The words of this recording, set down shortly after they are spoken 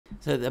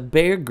So the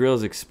Bear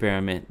Grylls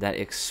experiment that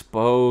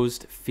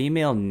exposed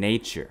female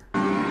nature.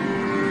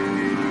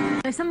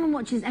 So if someone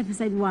watches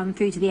episode 1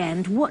 through to the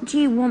end, what do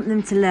you want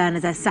them to learn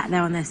as they're sat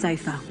there on their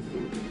sofa?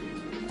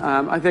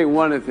 I think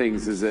one of the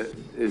things is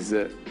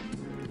that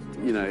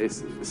you know,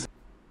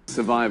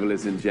 survival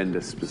isn't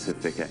gender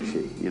specific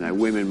actually. You know,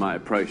 women might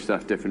approach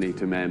stuff differently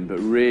to men, but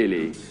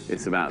really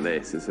it's about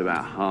this. It's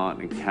about heart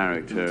and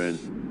character.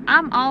 And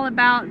I'm all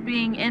about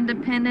being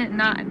independent,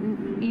 not,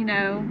 you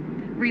know,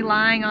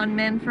 relying on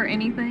men for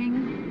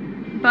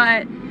anything.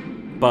 But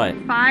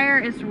fire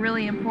is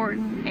really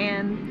important,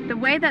 and the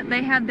way that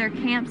they have their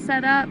camp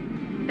set up,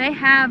 they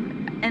have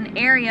an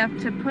area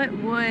to put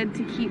wood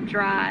to keep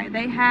dry.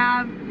 They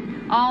have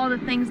all the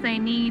things they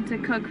need to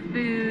cook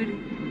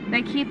food.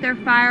 They keep their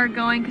fire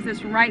going because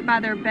it's right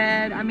by their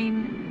bed. I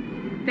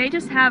mean, they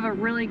just have a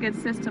really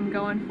good system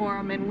going for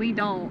them, and we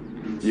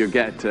don't. You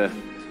get to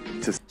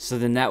So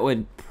then that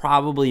would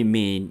probably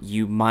mean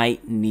you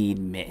might need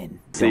men.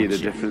 See the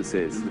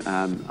differences.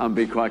 And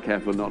be quite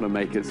careful not to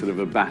make it sort of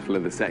a battle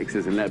of the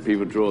sexes and let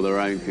people draw their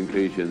own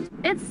conclusions.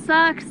 It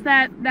sucks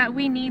that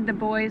we need the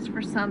boys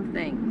for some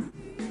things.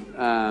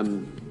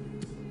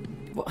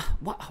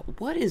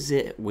 What is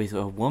it with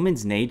a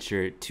woman's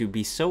nature to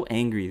be so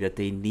angry that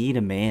they need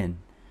a man?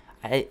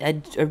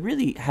 I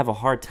really have a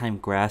hard time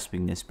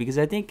grasping this, because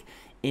I think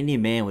any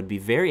man would be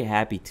very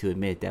happy to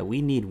admit that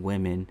we need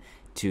women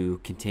to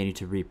continue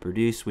to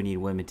reproduce, we need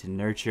women to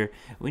nurture,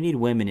 we need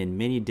women in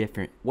many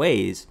different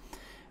ways.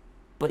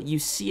 But you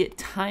see it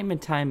time and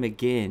time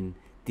again,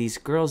 these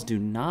girls do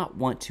not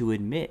want to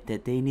admit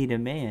that they need a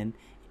man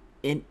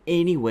in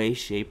any way,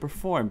 shape, or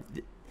form.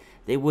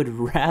 They would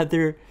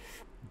rather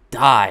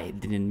die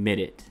than admit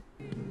it.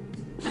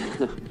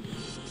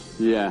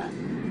 Yeah.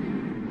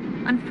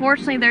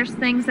 Unfortunately, there's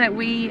things that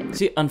we...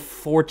 See,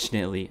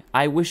 unfortunately,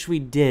 I wish we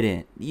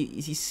didn't.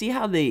 You see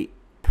how they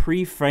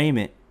pre-frame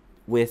it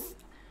with,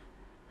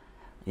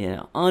 you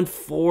know,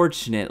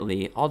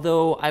 unfortunately,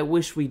 although I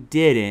wish we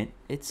didn't.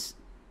 It's,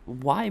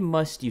 why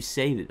must you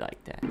say it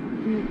like that?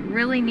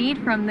 really need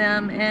from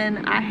them,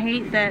 and I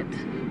hate that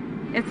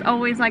it's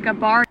always like a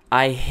bar.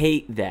 I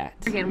hate that.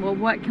 Again, well,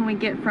 what can we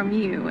get from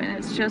you? And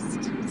it's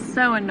just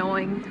so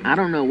annoying. I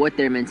don't know what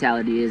their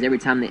mentality is. Every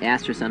time they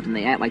ask for something,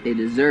 they act like they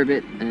deserve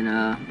it, and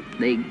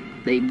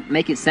they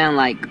make it sound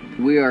like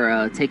we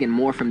are taking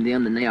more from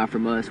them than they are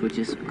from us, which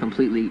is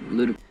completely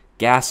ludicrous.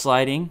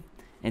 Gaslighting,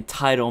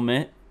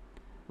 entitlement,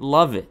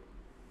 love it.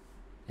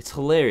 It's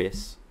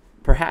hilarious.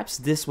 Perhaps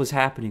this was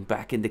happening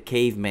back in the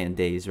caveman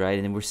days, right?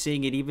 And we're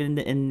seeing it even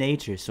in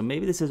nature. So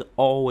maybe this has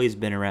always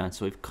been around.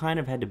 So we've kind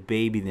of had to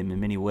baby them in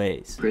many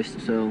ways.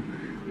 So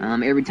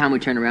every time we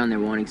turn around, they're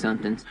wanting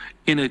something.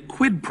 In a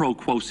quid pro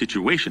quo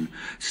situation,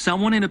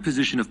 someone in a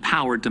position of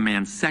power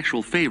demands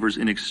sexual favors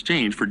in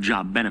exchange for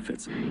job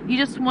benefits. You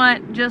just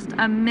want just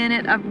a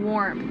minute of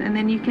warmth, and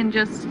then you can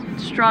just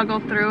struggle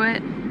through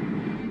it.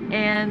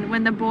 And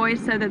when the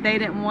boys said that they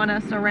didn't want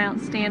us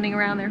standing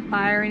around their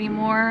fire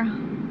anymore,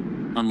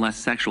 unless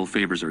sexual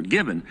favors are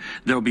given,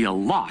 there will be a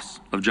loss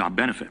of job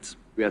benefits.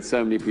 We had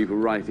so many people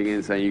writing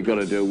in saying, you've got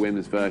to do a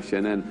women's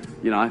version. And,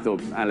 you know, I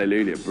thought,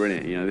 hallelujah,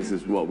 brilliant. You know, this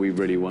is what we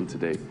really want to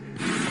do.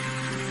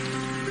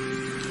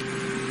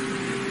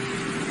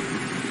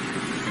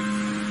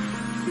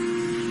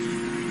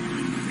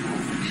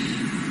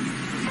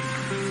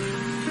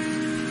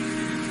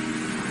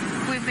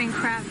 we've been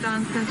crapped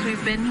on since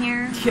we've been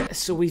here. Yeah,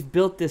 so we've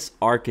built this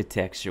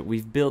architecture,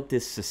 we've built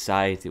this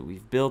society,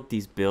 we've built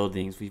these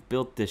buildings, we've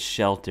built this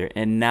shelter,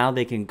 and now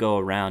they can go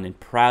around and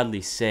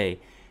proudly say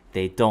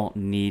they don't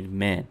need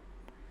men.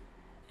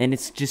 And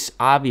it's just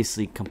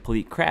obviously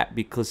complete crap,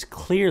 because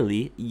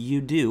clearly you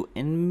do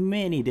in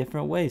many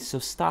different ways. So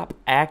stop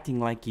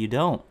acting like you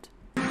don't.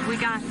 We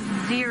got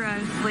 0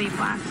 sleep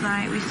last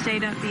night. We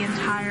stayed up the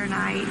entire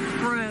night,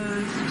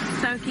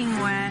 froze, soaking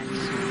wet,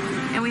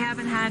 and we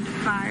haven't had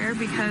fire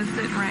because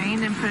it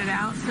rained and put it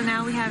out, so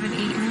now we haven't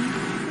eaten.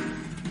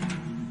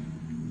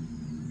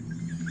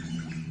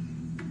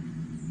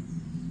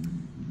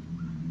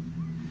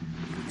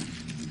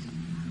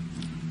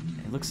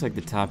 It looks like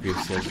the top here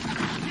says...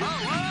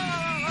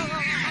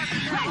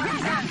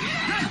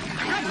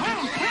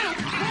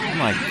 Oh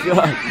my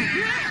god!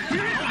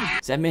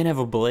 Does that man have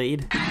a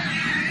blade?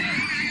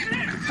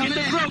 Get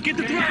the throat, get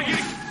the throat!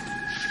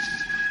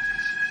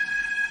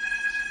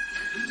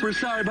 We're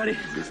sorry, buddy.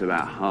 It's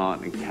about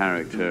heart and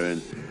character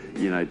and,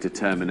 you know,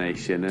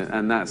 determination,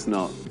 and that's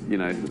not, you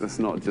know, that's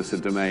not just a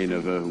domain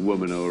of a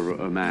woman or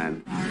a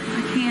man.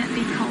 I can't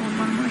be cold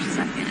one more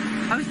second.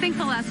 I was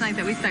thankful last night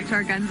that we stuck to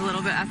our guns a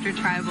little bit after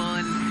tribal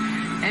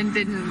and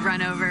didn't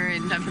run over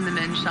and jump in the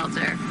men's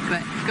shelter.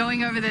 But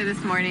going over there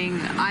this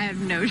morning, I have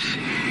no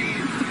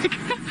like,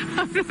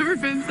 I've never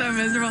been so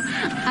miserable.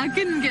 I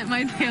couldn't get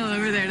my tail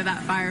over there to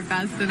that fire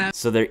fast enough.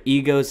 So their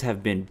egos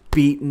have been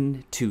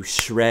beaten to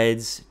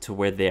shreds to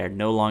where they are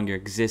no longer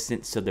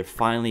existent. So they're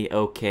finally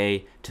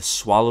okay to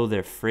swallow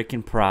their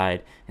freaking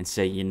pride and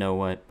say, you know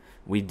what?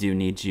 We do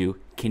need you.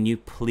 Can you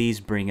please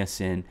bring us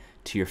in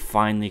to your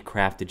finely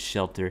crafted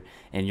shelter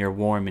and your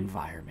warm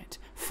environment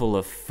full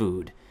of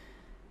food?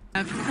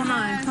 Come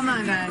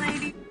on,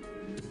 guys.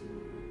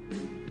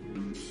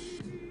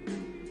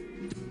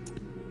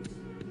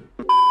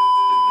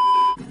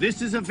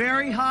 This is a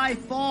very high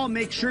fall.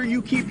 Make sure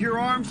you keep your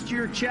arms to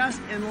your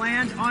chest and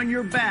land on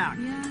your back.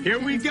 Here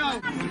we go.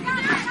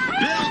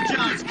 Bill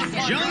jumps.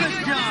 Jonas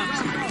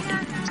jumps.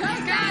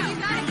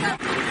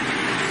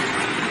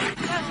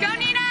 Go,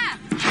 Nina!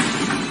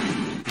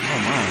 Oh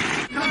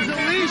my. Comes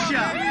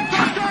Alicia.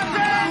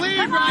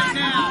 Lead right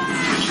now.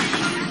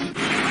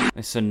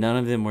 So none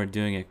of them were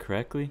doing it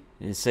correctly?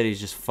 It said he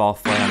just fall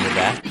flat on the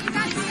back?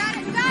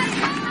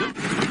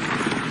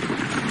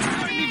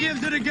 He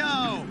gives it a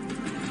go.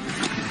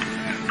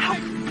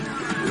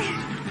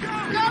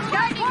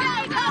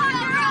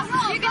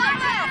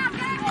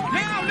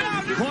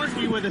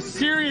 Courtney with a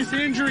serious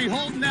injury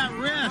holding that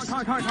wrist.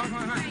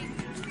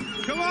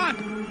 Come on.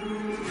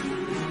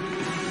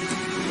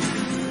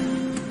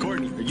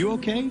 Courtney, are you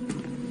okay?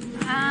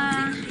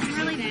 I'm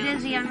really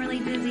dizzy. I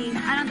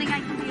don't think I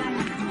can do it.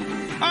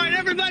 All right,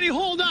 everybody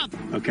hold up.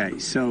 Okay,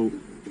 so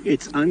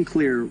it's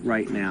unclear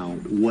right now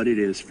what it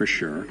is for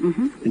sure.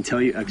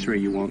 Until you x-ray,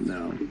 you won't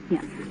know.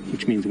 Yeah.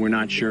 Which means we're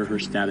not sure her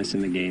status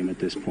in the game at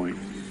this point.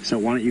 So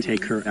why don't you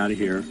take her out of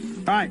here?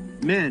 All right,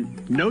 men,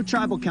 no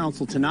tribal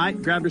council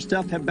tonight. Grab your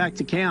stuff, head back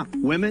to camp.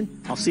 Women,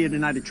 I'll see you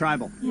tonight at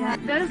tribal. Yeah,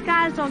 those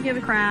guys don't give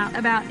a crap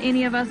about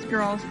any of us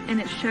girls, and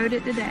it showed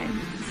it today.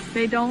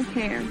 They don't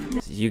care.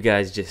 You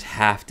guys just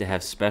have to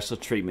have special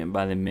treatment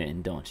by the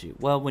men, don't you?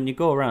 Well, when you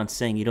go around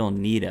saying you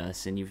don't need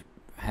us and you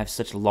have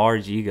such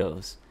large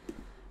egos,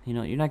 you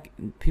know,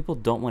 people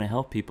don't want to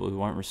help people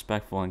who aren't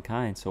respectful and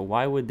kind, so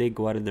why would they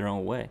go out of their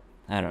own way?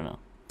 I don't know.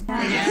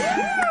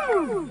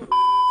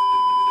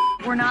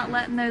 We're not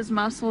letting those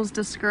muscles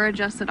discourage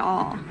us at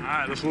all. All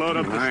right, let's load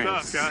up the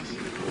stuff, guys.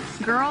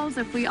 Girls,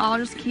 if we all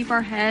just keep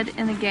our head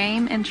in the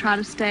game and try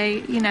to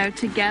stay,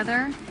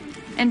 together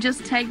and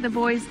just take the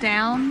boys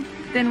down,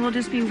 then we'll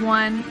just be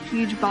one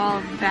huge ball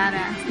of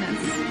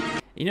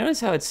badassness. You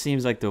notice how it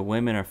seems like the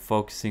women are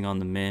focusing on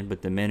the men,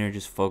 but the men are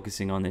just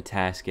focusing on the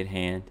task at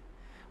hand?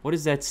 What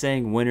is that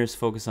saying? Winners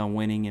focus on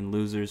winning and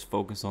losers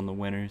focus on the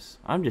winners.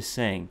 I'm just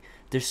saying,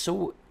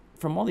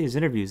 from all these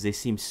interviews, they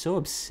seem so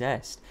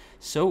obsessed,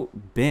 so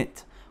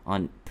bent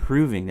on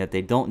proving that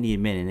they don't need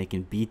men and they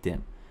can beat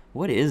them.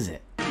 What is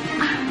it?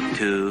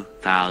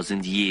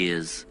 2,000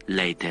 years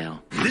later.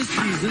 This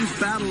season's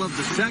Battle of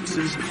the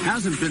Sexes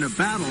hasn't been a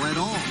battle at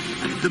all.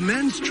 The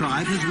men's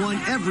tribe has won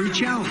every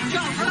challenge.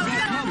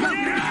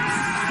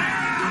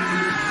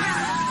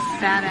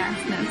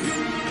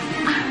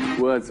 Badassness.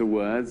 Words are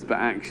words, but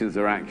actions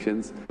are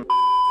actions.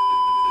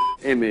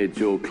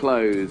 Image or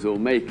clothes or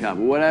makeup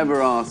or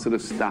whatever our sort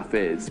of stuff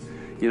is,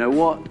 you know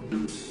what?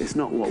 It's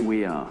not what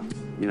we are.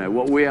 You know,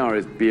 what we are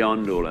is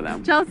beyond all of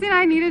that. Chelsea and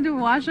I needed to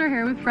wash our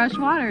hair with fresh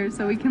water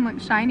so we can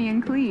look shiny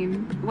and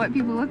clean. What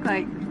people look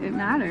like, it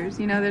matters.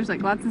 You know, there's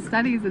like lots of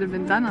studies that have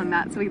been done on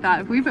that. So we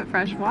thought if we put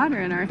fresh water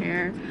in our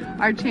hair,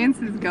 our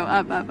chances go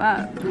up, up,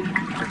 up.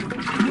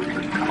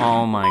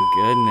 Oh my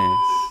goodness.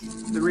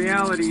 The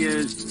reality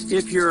is,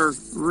 if you're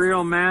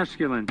real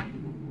masculine,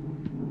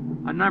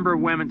 a number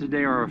of women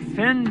today are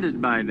offended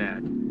by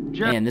that.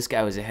 Man, this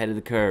guy was ahead of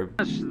the curve.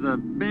 Just the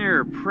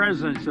mere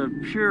presence of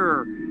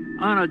pure,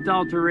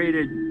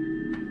 unadulterated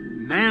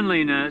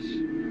manliness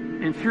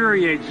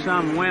infuriates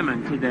some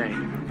women today.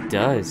 It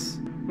does.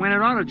 When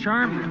it ought to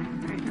charm them.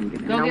 You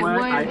know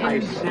what? I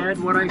said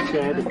what I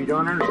said. If you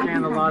don't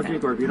understand the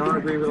logic or if you don't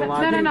agree with the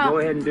logic, go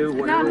ahead and do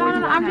whatever.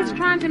 No. I'm just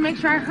trying to make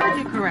sure I heard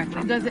you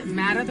correctly. Does it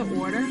matter the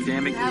order?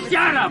 Damn it.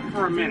 Shut up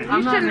for a minute.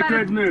 I'm not in a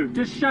good mood.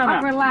 Just shut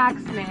up.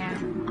 Relax, man.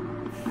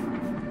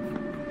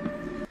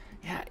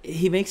 Yeah,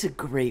 he makes a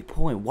great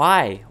point.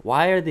 Why?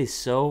 Why are they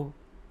so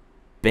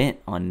bent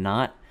on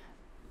not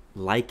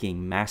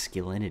liking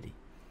masculinity?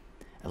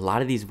 A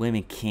lot of these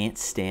women can't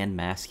stand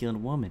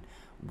masculine women.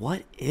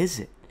 What is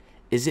it?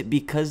 Is it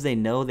because they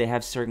know they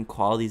have certain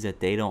qualities that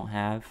they don't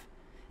have?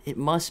 It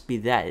must be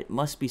that. It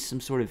must be some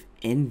sort of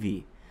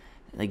envy,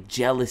 like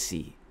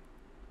jealousy.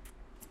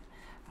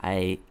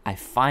 I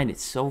find it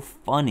so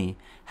funny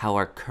how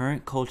our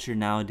current culture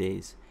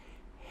nowadays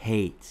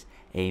hates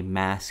a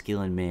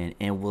masculine man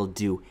and will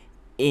do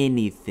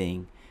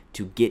anything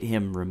to get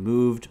him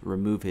removed,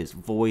 remove his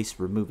voice,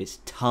 remove his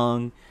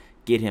tongue,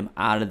 get him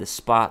out of the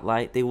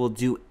spotlight. They will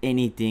do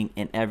anything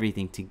and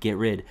everything to get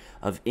rid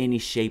of any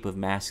shape of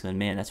masculine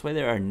man. That's why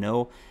there are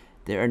no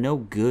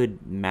good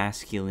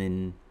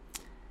masculine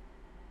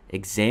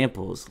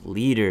examples,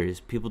 leaders,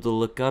 people to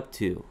look up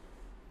to.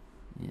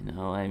 You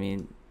know, I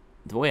mean,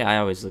 the way I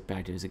always look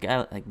back to is a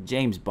guy like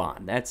James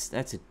Bond. That's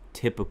a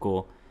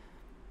typical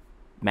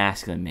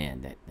masculine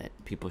man that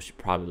people should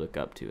probably look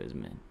up to as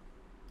men.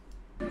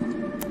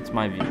 That's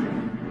my view.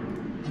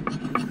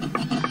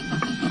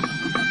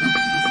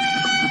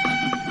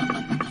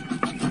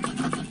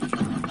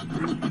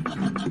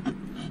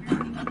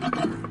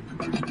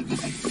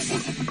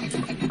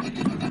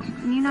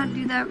 Can you not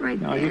do that right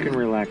No, there? you can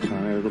relax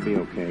on it. It'll be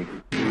okay.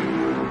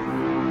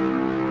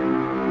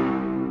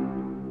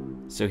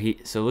 So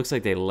it looks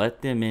like they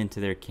let them into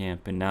their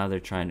camp and now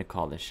they're trying to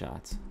call the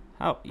shots.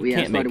 How you we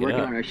can't make started it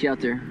working up. on our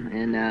shelter,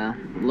 and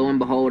lo and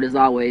behold, as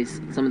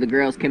always, some of the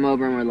girls came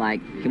over and were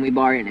like, "Can we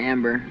borrow an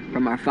amber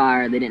from our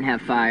fire?" They didn't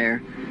have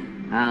fire,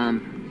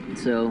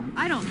 so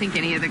I don't think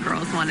any of the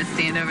girls want to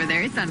stand over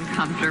there. It's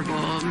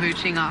uncomfortable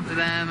mooching off of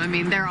them. I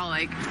mean, they're all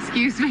like,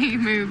 "Excuse me,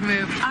 move,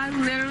 move." I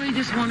literally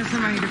just wanted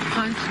somebody to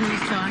punch me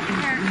so I can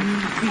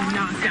be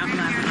knocked out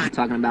last night.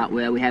 talking about,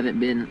 well, we haven't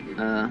been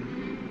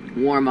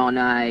warm all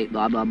night,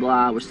 blah blah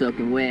blah. We're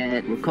soaking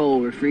wet. We're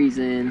cold. We're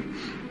freezing.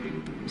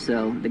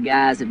 So the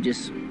guys have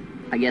just,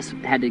 I guess,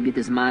 had to get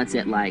this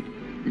mindset like,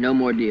 no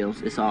more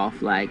deals. It's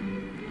off. Like,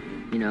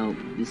 you know,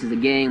 this is a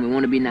game. We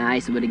want to be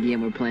nice, but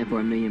again, we're playing for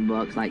 $1 million.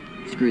 Like,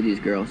 screw these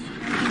girls.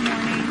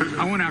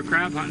 I went out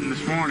crab hunting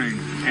this morning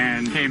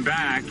and came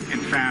back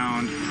and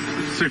found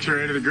 6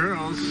 or 8 of the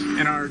girls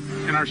in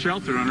our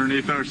shelter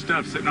underneath our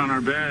stuff, sitting on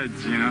our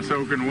beds, you know,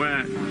 soaking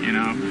wet, you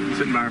know,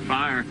 sitting by our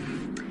fire.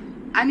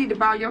 I need to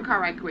borrow your car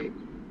right quick.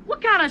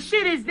 What kind of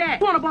shit is that?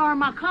 You want to borrow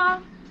my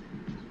car?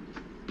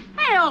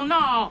 Hell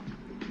no!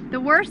 The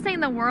worst thing in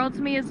the world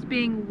to me is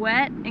being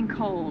wet and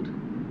cold.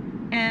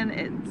 And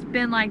it's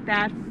been like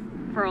that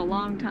for a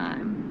long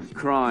time.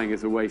 Crying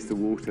is a waste of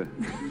water.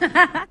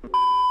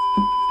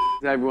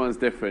 Everyone's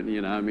different,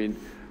 you know. I mean,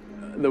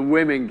 the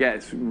women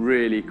gets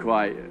really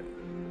quite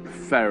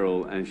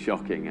feral and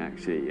shocking,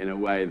 actually, in a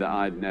way that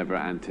I'd never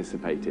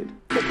anticipated.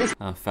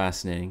 Oh,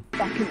 fascinating.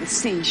 Back in the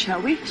sea,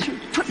 shall we? Should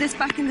we put this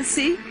back in the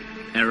sea?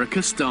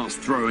 Erica starts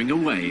throwing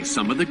away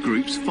some of the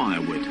group's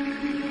firewood.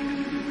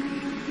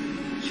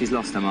 She's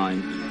lost her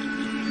mind.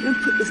 We'll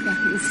put this back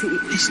in the sea.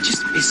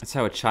 That's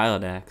how a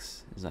child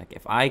acts. It's like,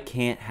 if I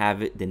can't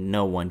have it, then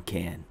no one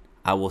can.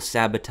 I will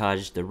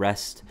sabotage the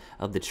rest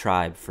of the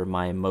tribe for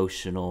my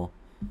emotional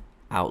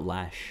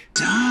outlash.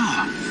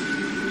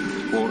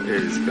 What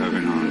is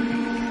going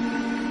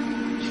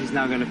on? She's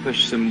now going to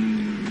push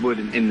some wood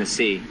in the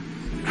sea.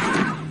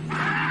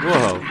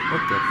 Whoa,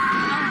 what the?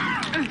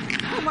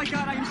 Oh my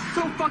god, I am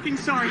so fucking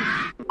sorry.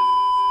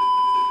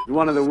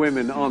 One of the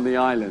women on the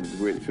island,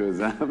 which was,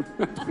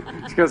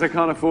 she goes, I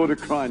can't afford to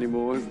cry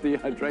anymore, it's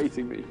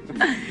dehydrating me.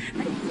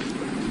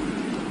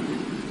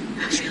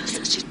 I feel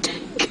such a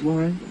dick.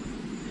 Why?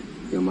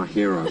 You're my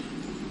hero.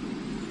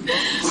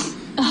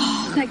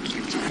 Oh, thank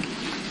you.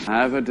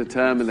 However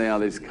determined they are,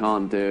 they just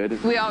can't do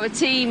it. We are a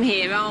team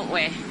here, aren't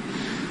we?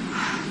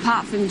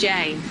 Apart from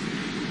Jane.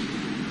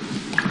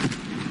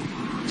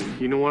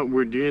 You know what?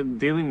 We're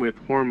dealing with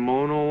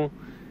hormonal,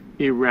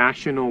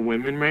 irrational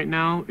women right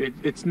now.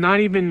 It's not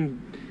even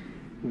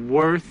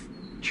worth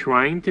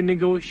trying to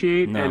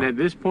negotiate. No. And at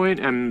this point,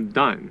 I'm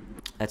done.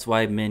 That's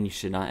why, men, you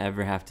should not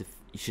ever have to.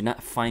 You should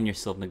not find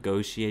yourself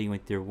negotiating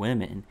with your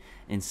women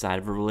inside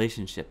of a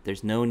relationship.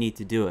 There's no need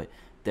to do it.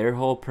 Their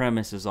whole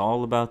premise is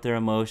all about their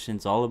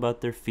emotions, all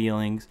about their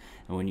feelings.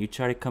 And when you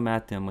try to come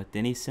at them with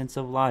any sense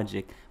of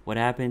logic, what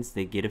happens?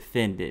 They get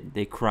offended.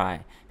 They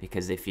cry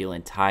because they feel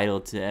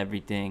entitled to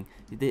everything.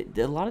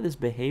 A lot of this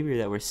behavior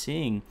that we're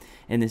seeing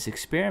in this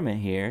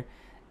experiment here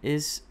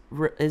is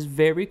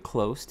very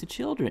close to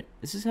children.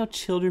 This is how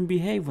children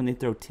behave when they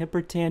throw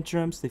temper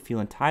tantrums. They feel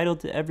entitled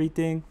to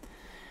everything.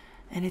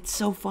 And it's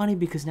so funny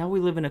because now we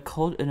live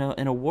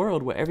in a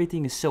world where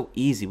everything is so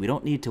easy. We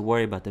don't need to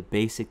worry about the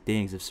basic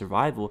things of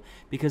survival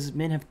because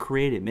men have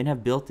created, men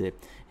have built it.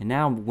 And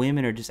now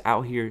women are just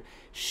out here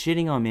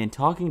shitting on men,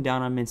 talking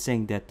down on men,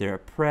 saying that they're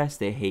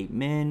oppressed, they hate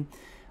men,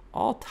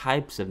 all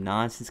types of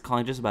nonsense,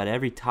 calling just about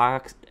every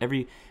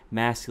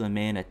masculine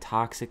man a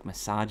toxic,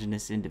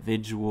 misogynist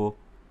individual.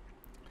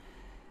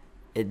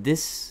 It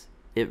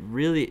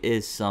really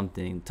is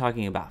something,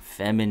 talking about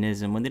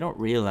feminism, when they don't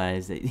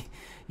realize that you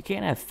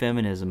can't have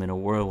feminism in a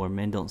world where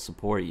men don't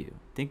support you.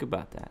 Think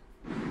about that.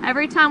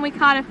 Every time we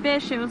caught a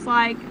fish, it was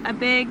like a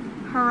big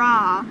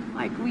hurrah.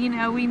 Like, we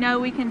know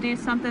we can do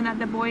something that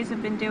the boys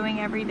have been doing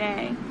every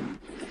day.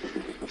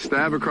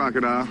 Stab a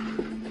crocodile.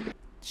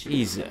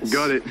 Jesus.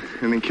 Gut it,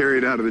 and then carry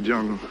it out of the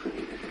jungle.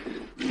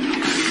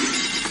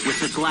 With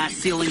the glass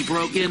ceiling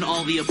broken,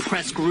 all the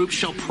oppressed groups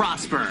shall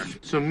prosper.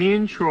 So me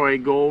and Troy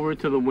go over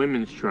to the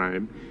women's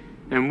tribe,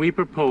 and we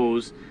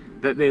propose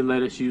that they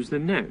let us use the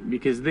net,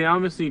 because they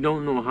obviously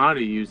don't know how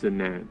to use the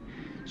net.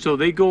 So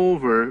they go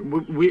over,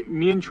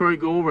 me and Troy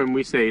go over and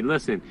we say,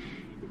 listen,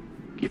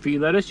 if you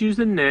let us use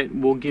the net,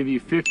 we'll give you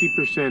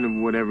 50%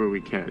 of whatever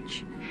we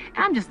catch.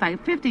 I'm just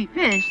like, 50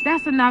 fish,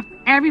 that's enough.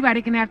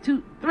 Everybody can have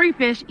 3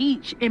 fish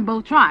each in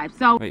both tribes.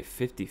 So Wait,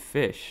 50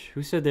 fish?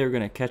 Who said they were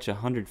going to catch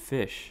 100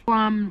 fish?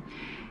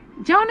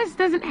 Jonas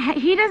doesn't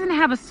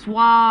have a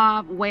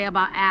suave way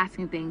about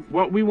asking things.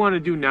 What we want to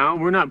do now,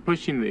 we're not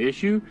pushing the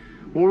issue.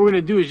 What we're going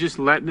to do is just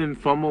let them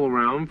fumble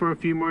around for a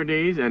few more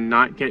days and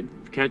not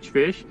catch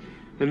fish.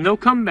 And they'll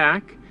come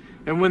back.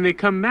 And when they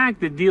come back,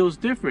 the deal's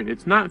different.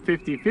 It's not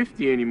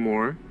 50-50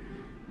 anymore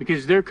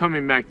because they're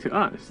coming back to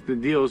us. The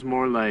deal's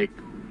more like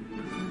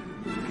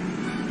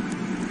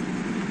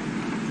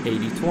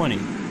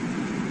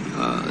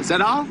 80-20. Is that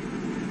all?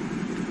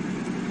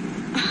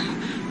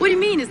 What do you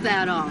mean, is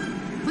that all?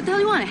 What the hell,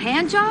 you want, a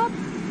hand job?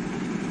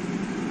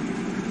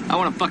 I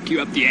want to fuck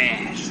you up the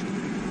ass.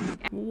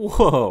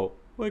 Whoa.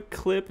 What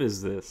clip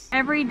is this?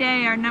 Every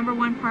day our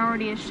 #1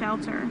 priority is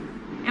shelter.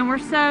 And we're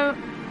so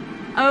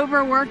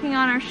overworking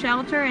on our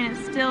shelter, and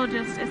it's still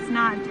just, it's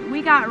not.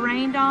 We got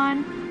rained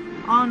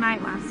on all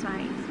night last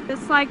night.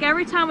 It's like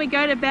every time we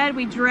go to bed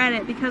we dread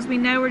it because we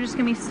know we're just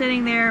going to be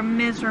sitting there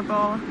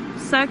miserable,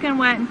 soaking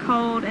wet and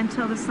cold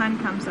until the sun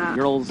comes up.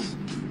 Girls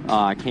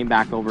came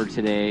back over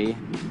today.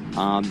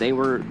 They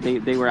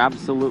were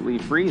absolutely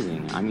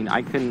freezing. I mean,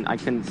 I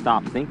couldn't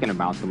stop thinking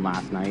about them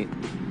last night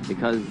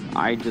because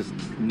I just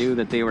knew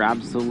that they were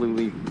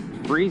absolutely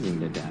freezing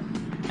to death.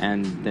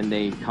 And then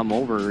they come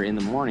over in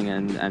the morning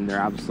and they're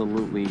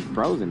absolutely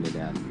frozen to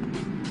death.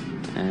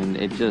 And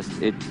it just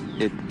it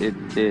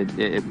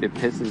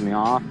pisses me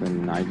off,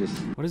 and I just.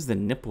 What does the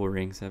nipple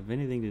rings have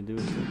anything to do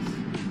with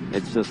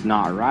this? It's just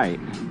not right,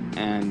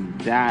 and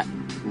that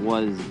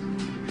was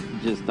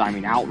just, I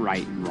mean,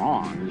 outright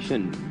wrong.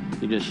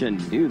 You just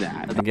shouldn't do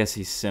that. I guess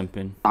he's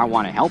simping. I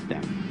want to help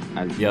them.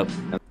 Yep.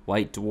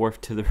 White dwarf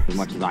to the as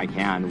much as I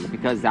can,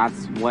 because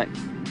that's what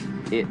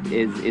it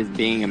is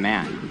being a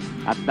man.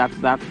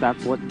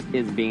 That's what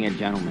is being a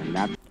gentleman.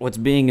 That's what's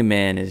being a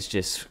man is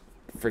just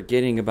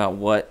forgetting about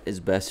what is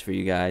best for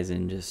you guys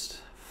and just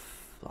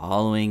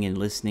following and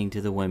listening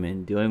to the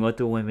women, doing what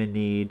the women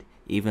need,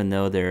 even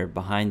though they're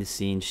behind the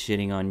scenes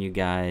shitting on you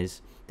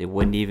guys. They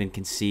wouldn't even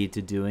concede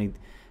to doing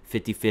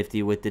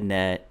 50-50 with the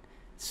net.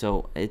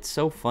 So it's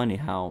so funny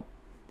how,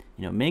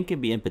 you know, men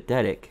can be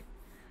empathetic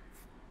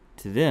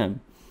to them,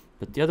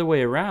 but the other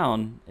way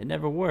around, it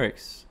never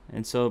works.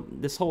 And so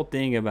this whole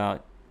thing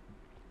about,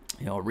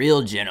 you know, a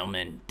real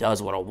gentleman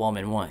does what a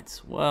woman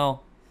wants.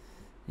 Well,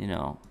 you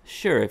know,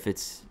 sure, if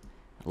it's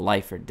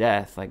life or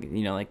death, like,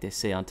 you know, like they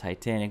say on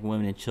Titanic,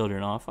 women and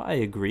children off, I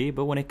agree.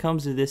 But when it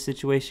comes to this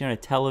situation on a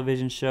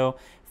television show,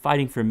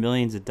 fighting for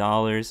millions of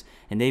dollars,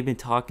 and they've been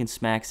talking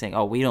smack saying,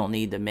 oh, we don't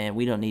need the men,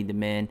 we don't need the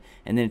men,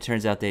 and then it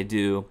turns out they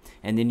do,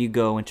 and then you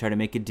go and try to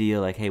make a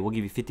deal like, hey, we'll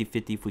give you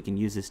 50-50 if we can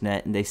use this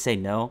net, and they say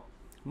no.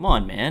 Come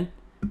on, man.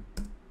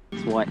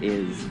 What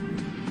is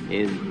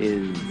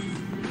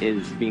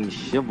being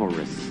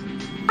chivalrous.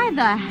 Why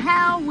the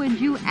hell would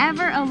you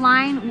ever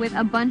align with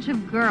a bunch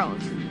of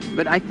girls?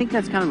 But I think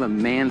that's kind of a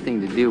man thing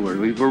to do, where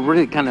we're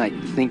really kind of like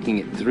thinking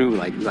it through,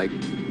 like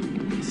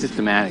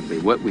systematically,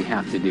 what we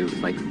have to do,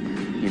 like,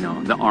 you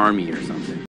know, the army or something.